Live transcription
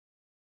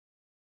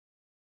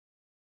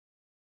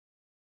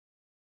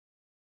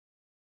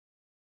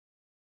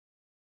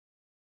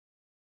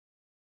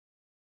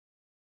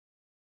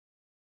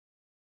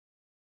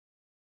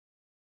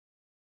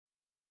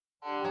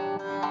We've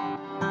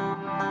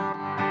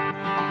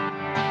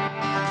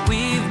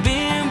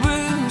been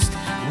bruised,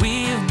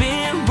 we've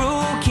been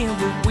broken,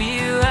 but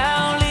we're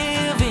out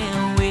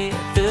living with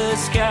the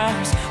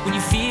scars. When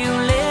you feel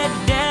let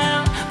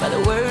down by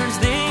the words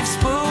they've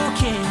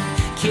spoken,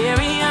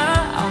 carry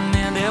on, oh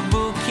man, they're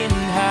broken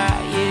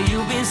heart. Yeah,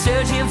 you've been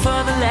searching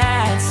for the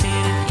light,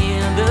 sitting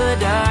in the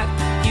dark.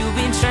 You've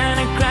been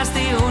trying to cross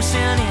the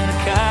ocean in a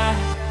car.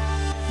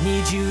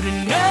 Need you to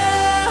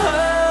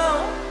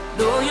know,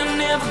 though you're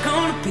never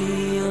gonna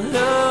be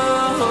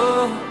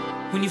alone.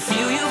 When you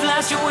feel you've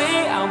lost your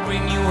way, I'll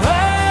bring you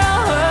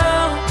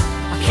home.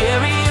 I'll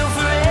carry you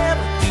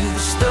forever through the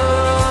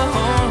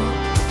storm,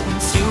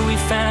 until we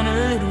find a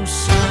little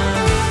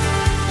sun.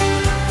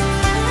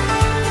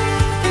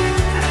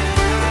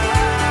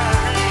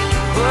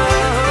 Whoa.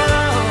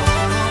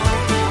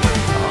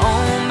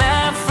 All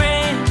my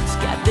friends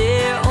got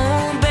their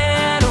own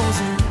battles,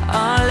 and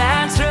all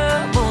our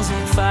troubles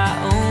ain't far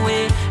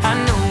away. I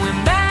know it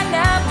might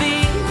not be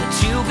what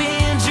you've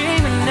been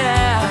dreaming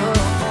now,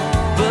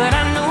 but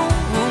I know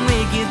we'll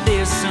make it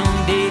there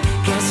someday.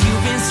 'Cause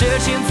you've been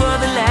searching for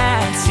the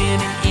light,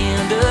 sitting in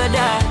the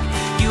dark.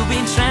 You've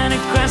been trying to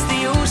cross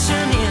the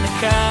ocean in a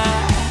car.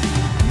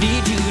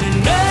 Need you to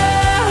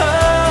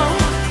know,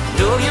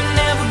 though you're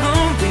never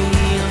gonna be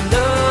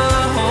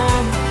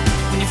alone.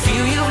 When you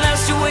feel you've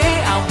lost your way,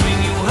 I'll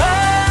bring you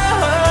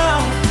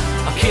home.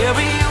 I'll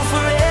carry you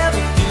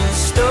forever through the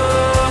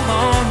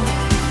storm,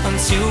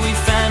 until we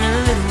find a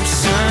little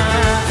sun.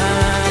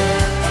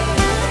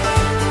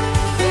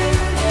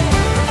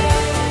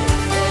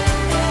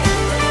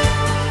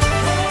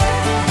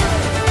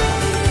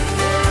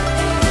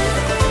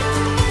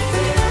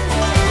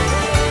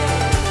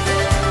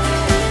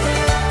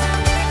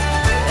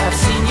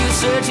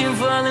 Searching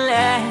for the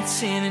light,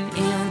 sitting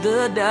in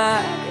the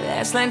dark.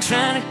 That's like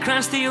trying to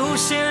cross the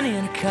ocean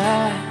in a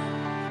car.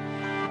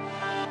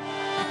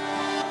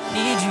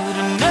 Need you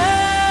to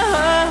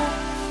know,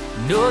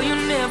 no,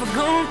 you're never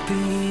gonna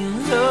be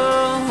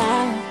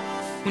alone.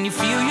 When you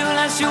feel you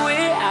lost your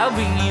way, I'll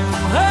bring you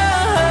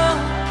home.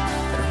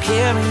 I'll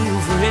carry you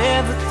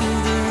forever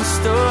through the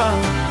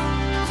storm,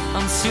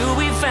 until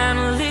we find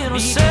a little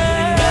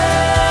sun.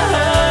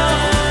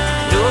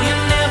 No,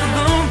 you're never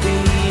gonna be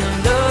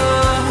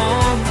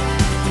alone.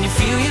 When you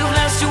feel you've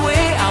lost your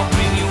way, I'll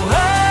bring you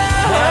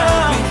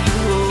home.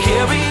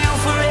 Carry you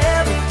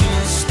forever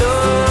through the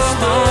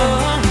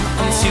storm,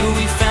 until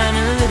we find a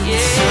little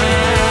sun.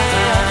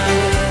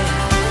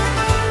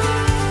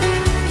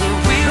 Yeah,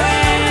 we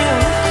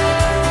will,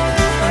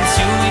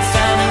 until we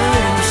find a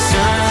little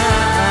sun.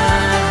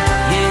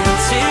 Yeah,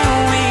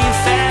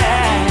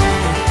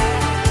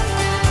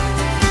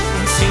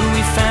 until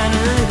we find a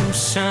little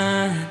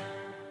sun.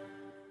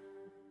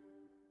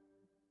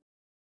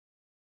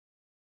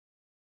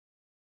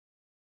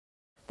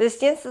 This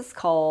dance is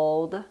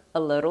called A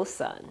Little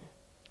Sun.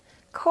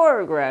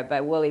 Choreographed by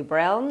Willie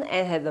Brown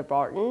and Heather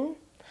Barton.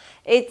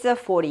 It's a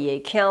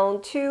 48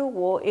 count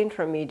 2-wall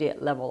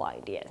intermediate level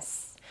line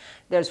dance.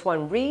 There's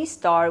one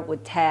restart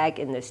with tag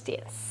in this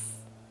dance.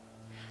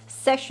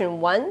 Section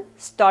 1,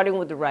 starting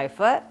with the right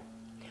foot.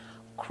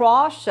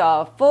 Cross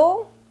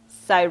shuffle,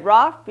 side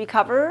rock,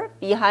 recover,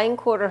 behind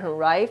quarter turn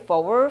right,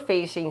 forward,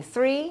 facing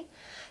 3,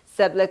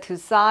 step left to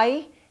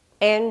side,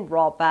 and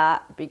roll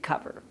back,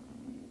 recover.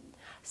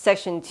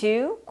 Section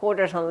 2,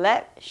 quarter turn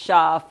left,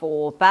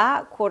 shuffle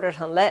back, quarter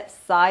turn left,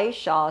 side,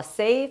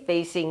 chassé,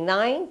 facing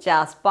 9,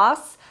 jazz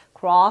box,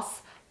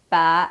 cross,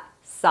 back,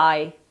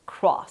 side,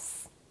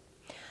 cross.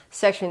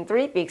 Section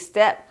 3, big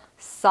step,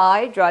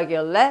 side, drag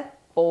your left,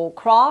 full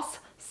cross,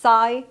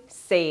 side,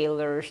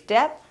 sailor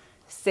step,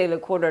 sailor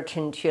quarter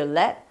turn to your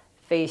left,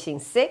 facing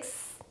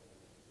 6.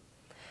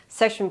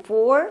 Section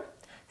 4,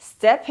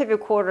 step, pivot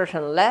quarter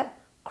turn left,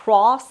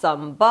 cross,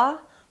 samba,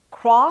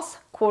 cross,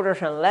 quarter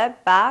turn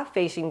left, back,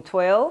 facing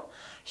 12,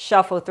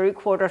 shuffle 3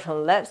 quarter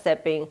turn left,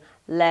 stepping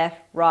left,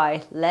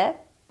 right, left,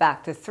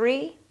 back to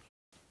 3.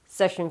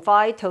 Section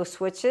 5, toe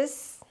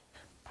switches,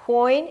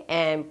 point,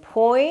 and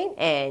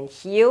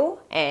heel,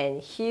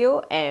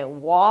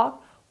 and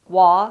walk,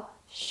 walk,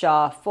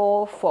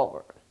 shuffle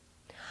forward.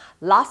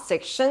 Last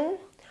section,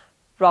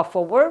 rock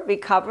forward,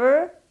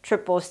 recover,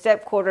 triple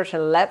step, quarter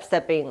turn left,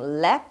 stepping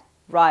left,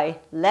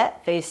 right,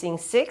 left, facing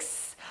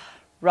 6,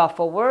 rock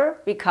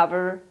forward,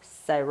 recover,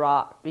 side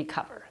rock,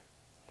 recover.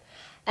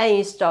 And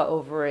you start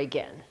over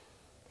again.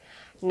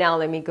 Now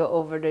let me go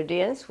over the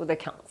dance with the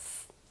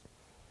counts.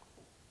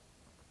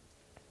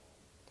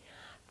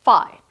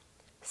 5,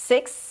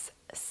 6,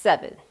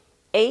 7,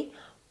 8,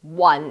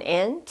 1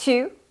 and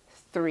 2,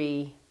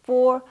 3,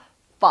 4,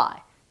 5,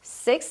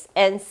 6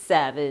 and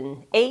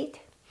 7, 8,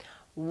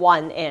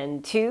 1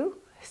 and 2,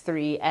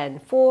 3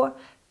 and 4,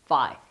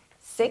 5,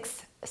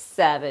 6,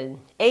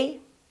 7,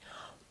 8,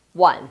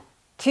 1,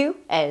 2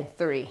 and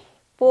 3,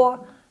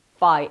 4,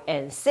 5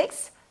 and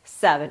 6,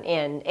 7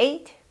 and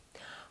 8,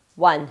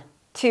 1,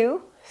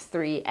 2,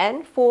 3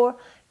 and 4,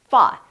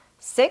 5,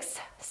 6,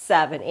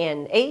 7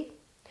 and 8,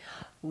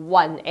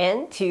 1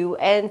 and 2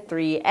 and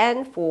 3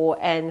 and 4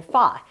 and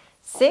 5,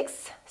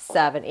 6,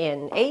 7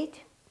 and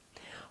 8.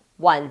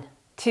 1,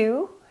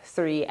 2,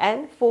 3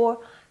 and 4,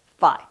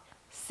 5,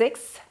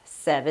 6,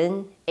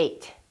 7,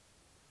 8.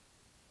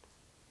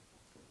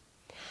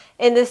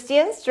 In the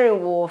stance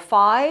during wall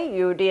 5,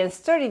 you dance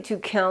 32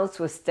 counts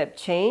with step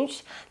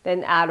change,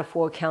 then add a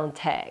 4-count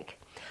tag.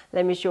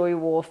 Let me show you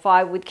wall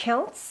 5 with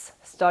counts,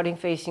 starting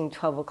facing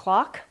 12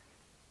 o'clock.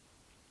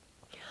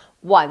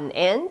 1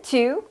 and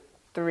 2,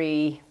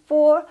 3,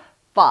 4,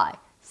 5,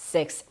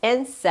 6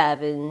 and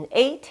 7,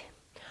 8.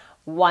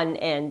 1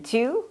 and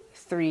 2,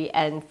 3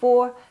 and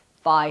 4,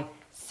 5,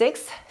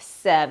 6,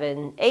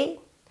 7, 8.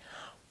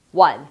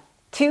 1,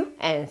 2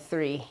 and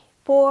 3,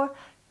 4,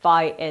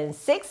 5 and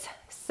 6,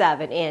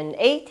 7 and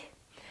 8.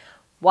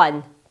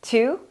 1,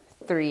 2,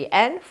 3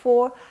 and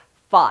 4,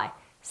 5,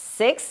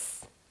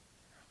 6.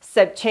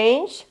 Step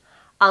change.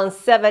 On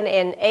 7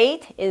 and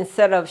 8,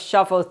 instead of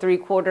shuffle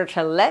 3/4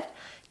 to left,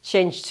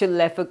 change to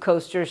left foot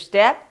coaster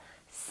step,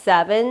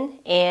 7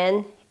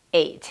 and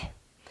 8.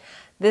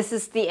 This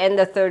is the end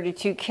of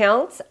 32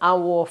 counts.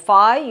 On wall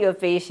 5, you're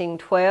facing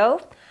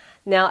 12.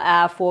 Now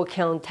add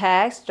 4-count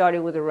tags,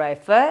 starting with the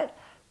right foot.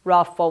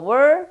 Rock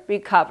forward,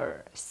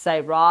 recover.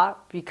 Side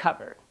rock,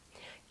 recover.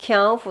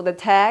 Count for the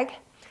tag.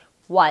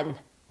 1,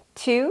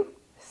 2,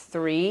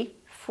 3,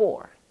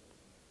 4.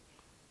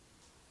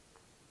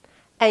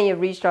 And you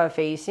restart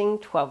facing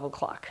 12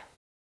 o'clock.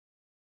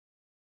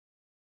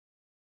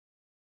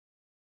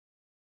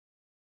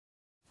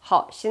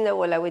好，现在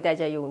我来为大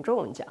家用中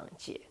文讲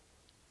解。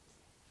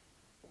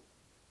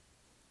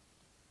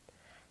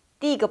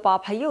第一个8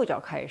拍右脚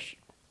开始，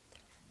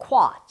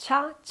胯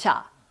恰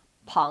恰，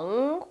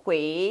旁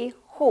回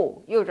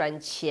后，右转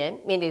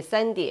前，面对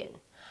3点，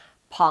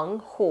旁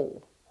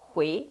后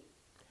回。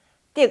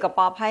第二个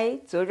8拍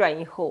左转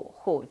以后，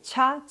后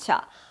恰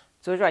恰，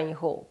左转以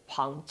后，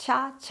旁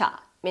恰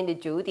恰，面对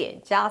9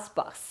点 ，jazz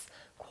box，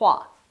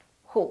 胯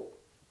后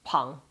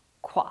旁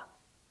胯。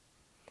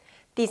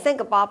第三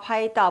个8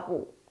拍大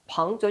步，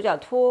旁左脚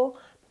拖，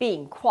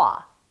并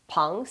胯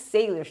旁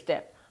sailor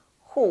step，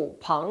 后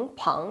旁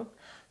旁，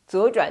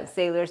左转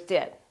sailor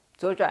step，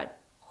 左转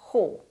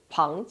后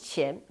旁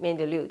前，面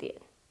对6点。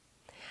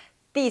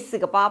第四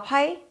个8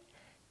拍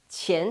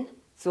前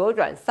左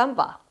转3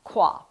把，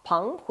胯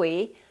旁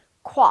回，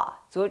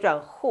胯左转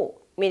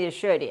后，面对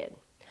12点。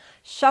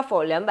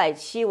Shuffle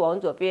 270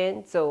往左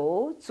边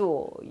走，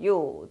左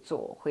右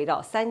左回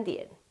到3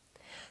点。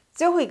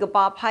最后一个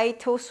8拍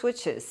toe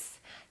switches，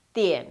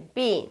 点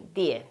并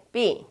点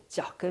并，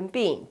脚跟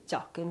并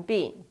脚跟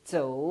并，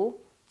走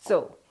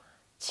走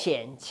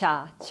前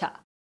恰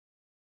恰。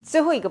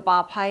最后一个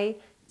8拍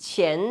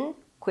前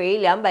回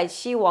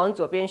270往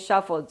左边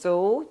shuffle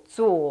走，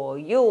左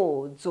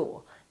右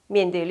左，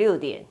面对6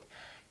点，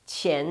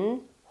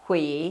前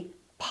回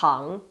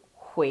旁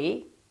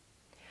回。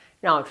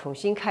让我重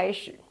新开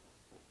始。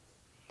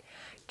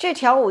这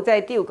条舞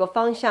在第5个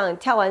方向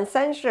跳完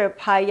32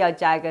拍，要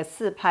加一个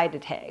4拍的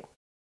tag。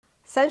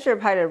32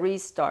拍的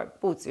restart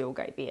步子有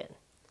改变。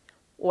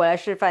我来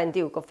示范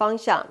第5个方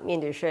向，面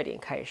对12点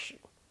开始。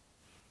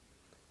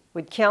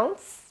With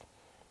counts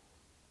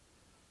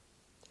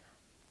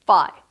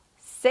 5,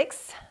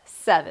 6,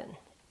 7,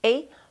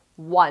 8,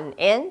 1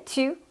 and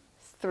 2,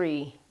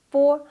 3,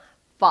 4,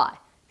 5,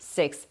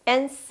 6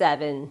 and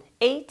 7,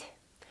 8.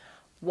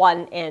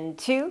 1 and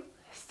 2,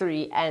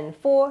 3 and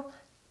 4,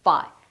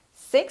 5,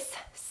 6,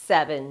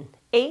 7,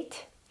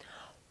 8.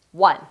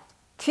 1,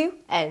 2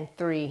 and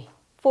 3,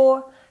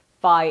 4,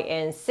 5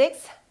 and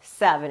 6,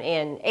 7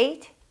 and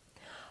 8.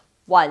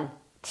 1,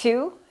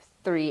 2,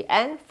 3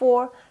 and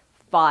 4,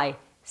 5,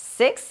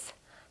 6.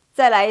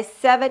 再来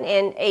 7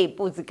 and 8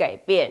步子改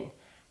变，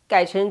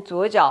改成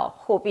左脚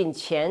后并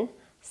前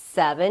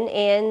 7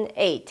 and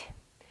 8。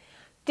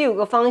第5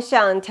个方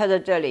向跳到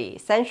这里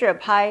32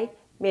拍。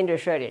面对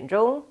12点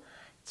钟，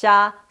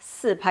加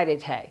4拍的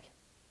tag，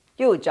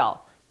 右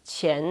脚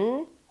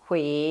前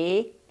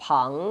回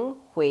旁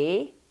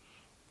回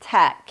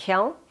tag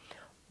count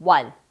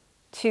 1,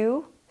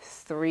 2,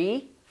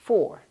 3,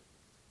 4。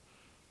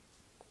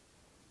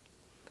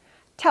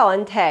跳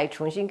完 tag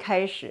重新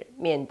开始，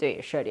面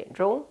对12点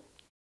钟。